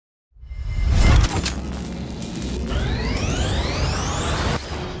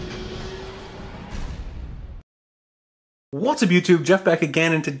What's up YouTube, Jeff back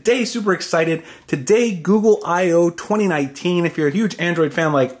again, and today, super excited, today Google I/O 2019. If you're a huge Android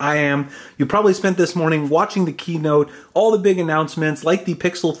fan like I am, you probably spent this morning watching the keynote, all the big announcements like the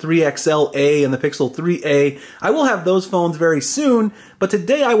Pixel 3 XL-A and the Pixel 3a. I will have those phones very soon, but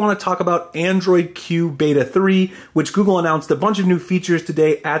today I want to talk about Android Q Beta 3, which Google announced a bunch of new features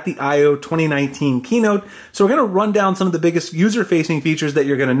today at the I/O 2019 keynote. So we're going to run down some of the biggest user-facing features that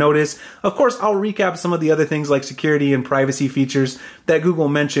you're going to notice. Of course, I'll recap some of the other things like security and privacy features that Google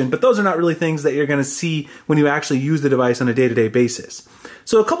mentioned, but those are not really things that you're going to see when you actually use the device on a day-to-day basis.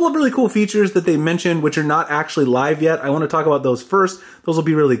 So a couple of really cool features that they mentioned which are not actually live yet. I want to talk about those first. Those will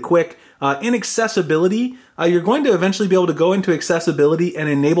be really quick. In accessibility, you're going to eventually be able to go into accessibility and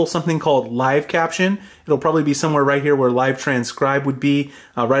enable something called live caption. It'll probably be somewhere right here where live transcribe would be,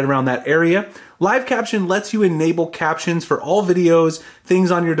 right around that area. Live caption lets you enable captions for all videos,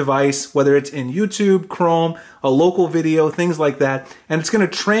 things on your device, whether it's in YouTube, Chrome, a local video, things like that, and it's going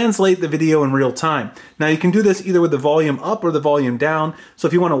to translate the video in real time. Now you can do this either with the volume up or the volume down, so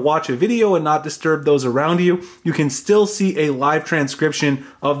if you want to watch a video and not disturb those around you, you can still see a live transcription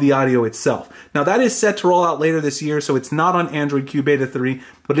of the audio itself. Now that is set to roll out later this year, so it's not on Android Q Beta 3,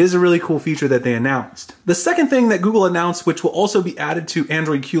 but it is a really cool feature that they announced. The second thing that Google announced, which will also be added to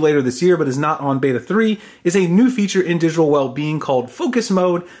Android Q later this year, but is not on Beta 3, is a new feature in digital well-being called Focus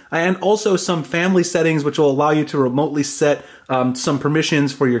Mode, and also some family settings which will allow you to remotely set some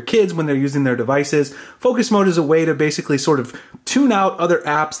permissions for your kids when they're using their devices. Focus Mode is a way to basically sort of tune out other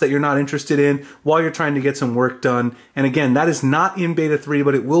apps that you're not interested in while you're trying to get some work done. And again, that is not in Beta 3,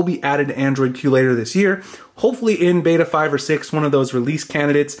 but it will be added to Android Q later this year. Hopefully in Beta 5 or 6, one of those release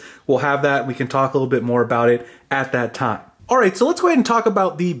candidates will have that. We can talk a little bit more about it at that time. Alright, so let's go ahead and talk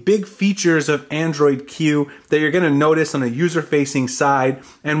about the big features of Android Q that you're going to notice on the user-facing side.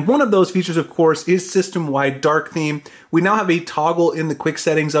 And one of those features, of course, is system-wide dark theme. We now have a toggle in the quick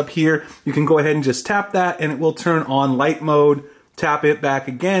settings up here. You can go ahead and just tap that and it will turn on light mode. Tap it back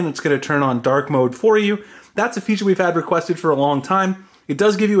again, it's going to turn on dark mode for you. That's a feature we've had requested for a long time. It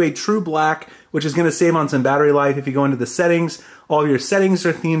does give you a true black, which is going to save on some battery life. If you go into the settings, all of your settings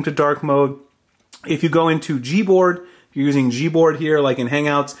are themed to dark mode. If you go into Gboard, if you're using Gboard here, like in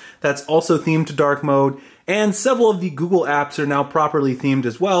Hangouts, that's also themed to dark mode. And several of the Google apps are now properly themed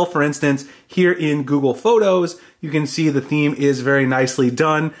as well. For instance, here in Google Photos, you can see the theme is very nicely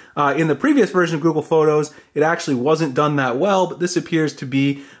done. In the previous version of Google Photos, it actually wasn't done that well, but this appears to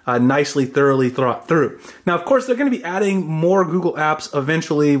be nicely, thoroughly thought through. Now, of course, they're going to be adding more Google apps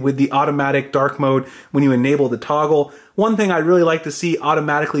eventually with the automatic dark mode when you enable the toggle. One thing I'd really like to see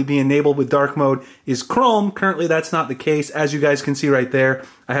automatically be enabled with dark mode is Chrome. Currently, that's not the case. As you guys can see right there,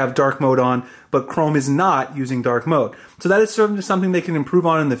 I have dark mode on, but Chrome is not using dark mode. So that is certainly something they can improve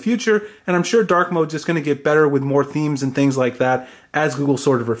on in the future, and I'm sure dark mode is just going to get better with more themes and things like that as Google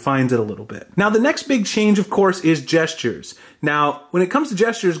sort of refines it a little bit. Now, the next big change, of course, is gestures. Now, when it comes to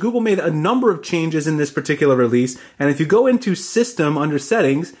gestures, Google made a number of changes in this particular release, and if you go into System under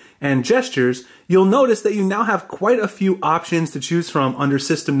Settings and Gestures, you'll notice that you now have quite a few options to choose from under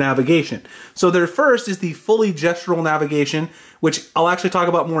System Navigation. So their first is the fully gestural navigation, which I'll actually talk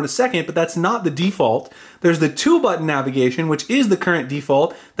about more in a second, but that's not the default. There's the 2-button navigation, which is the current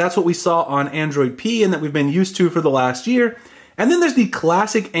default. That's what we saw on Android P and that we've been used to for the last year. And then there's the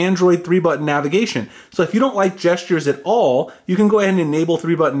classic Android 3-button navigation. So if you don't like gestures at all, you can go ahead and enable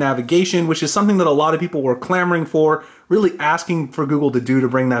 3-button navigation, which is something that a lot of people were clamoring for, really asking for Google to do to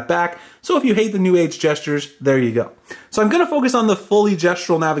bring that back. So if you hate the new age gestures, there you go. So I'm going to focus on the fully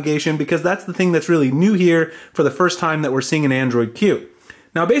gestural navigation because that's the thing that's really new here for the first time that we're seeing in Android Q.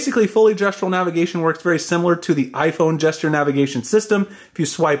 Now basically, fully gestural navigation works very similar to the iPhone gesture navigation system. If you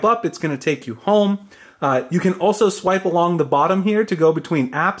swipe up, it's going to take you home. You can also swipe along the bottom here to go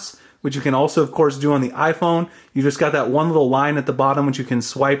between apps, which you can also, of course, do on the iPhone. You just got that one little line at the bottom which you can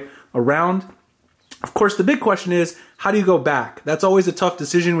swipe around. Of course, the big question is, how do you go back? That's always a tough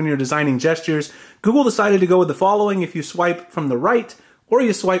decision when you're designing gestures. Google decided to go with the following. If you swipe from the right or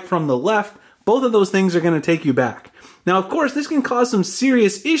you swipe from the left, both of those things are going to take you back. Now, of course, this can cause some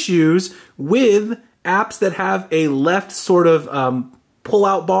serious issues with apps that have a left sort of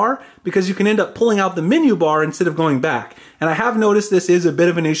pull-out bar, because you can end up pulling out the menu bar instead of going back. And I have noticed this is a bit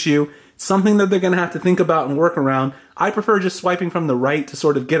of an issue. It's something that they're going to have to think about and work around. I prefer just swiping from the right to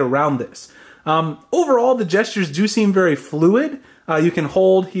sort of get around this. Overall, the gestures do seem very fluid. You can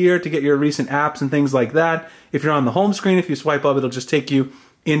hold here to get your recent apps and things like that. If you're on the home screen, if you swipe up, it'll just take you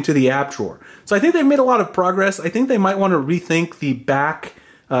into the app drawer. So I think they've made a lot of progress. I think they might want to rethink the back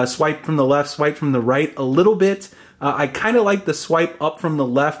swipe from the left, swipe from the right a little bit. I kind of like the swipe up from the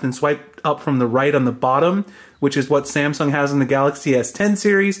left and swipe up from the right on the bottom which is what Samsung has in the Galaxy S10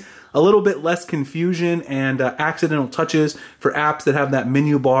 series. A little bit less confusion and accidental touches for apps that have that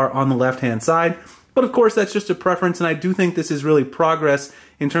menu bar on the left-hand side. But of course, that's just a preference, and I do think this is really progress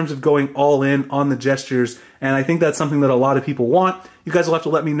in terms of going all in on the gestures, and I think that's something that a lot of people want. You guys will have to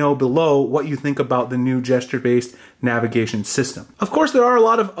let me know below what you think about the new gesture-based navigation system. Of course, there are a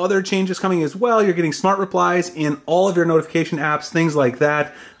lot of other changes coming as well. You're getting smart replies in all of your notification apps, things like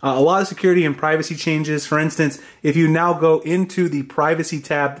that. A lot of security and privacy changes. For instance, if you now go into the privacy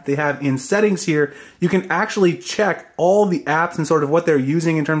tab that they have in settings here, you can actually check all the apps and sort of what they're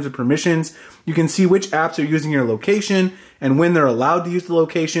using in terms of permissions. You can see which apps are using your location and when they're allowed to use the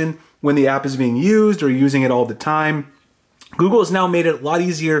location, when the app is being used or using it all the time. Google has now made it a lot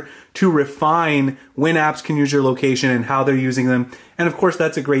easier to refine when apps can use your location and how they're using them. And of course,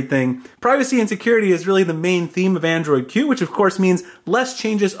 that's a great thing. Privacy and security is really the main theme of Android Q, which of course means less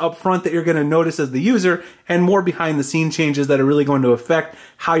changes up front that you're going to notice as the user and more behind the scene changes that are really going to affect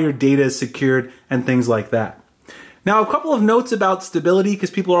how your data is secured and things like that. Now, a couple of notes about stability,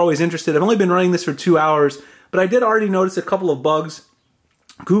 because people are always interested. I've only been running this for 2 hours, but I did already notice a couple of bugs.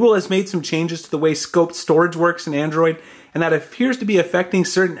 Google has made some changes to the way scoped storage works in Android, and that appears to be affecting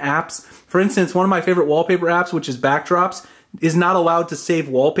certain apps. For instance, one of my favorite wallpaper apps, which is Backdrops, is not allowed to save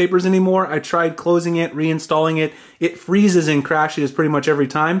wallpapers anymore. I tried closing it, reinstalling it. It freezes and crashes pretty much every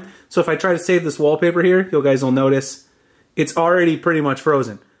time. So if I try to save this wallpaper here, you guys will notice it's already pretty much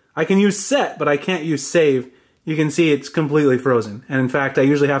frozen. I can use set, but I can't use save. You can see it's completely frozen. And in fact, I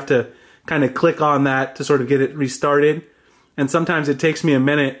usually have to kind of click on that to sort of get it restarted. And sometimes it takes me a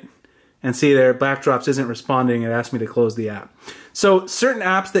minute, and see there, Backdrops isn't responding. It asked me to close the app. So certain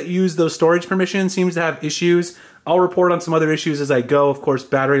apps that use those storage permissions seems to have issues. I'll report on some other issues as I go. Of course,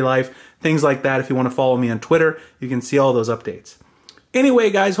 battery life, things like that. If you want to follow me on Twitter, you can see all those updates. Anyway,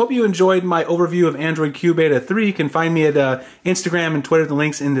 guys, hope you enjoyed my overview of Android Q Beta 3. You can find me at Instagram and Twitter. The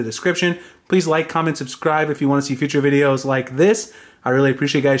link's in the description. Please like, comment, subscribe if you want to see future videos like this. I really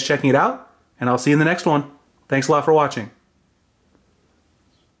appreciate you guys checking it out, and I'll see you in the next one. Thanks a lot for watching.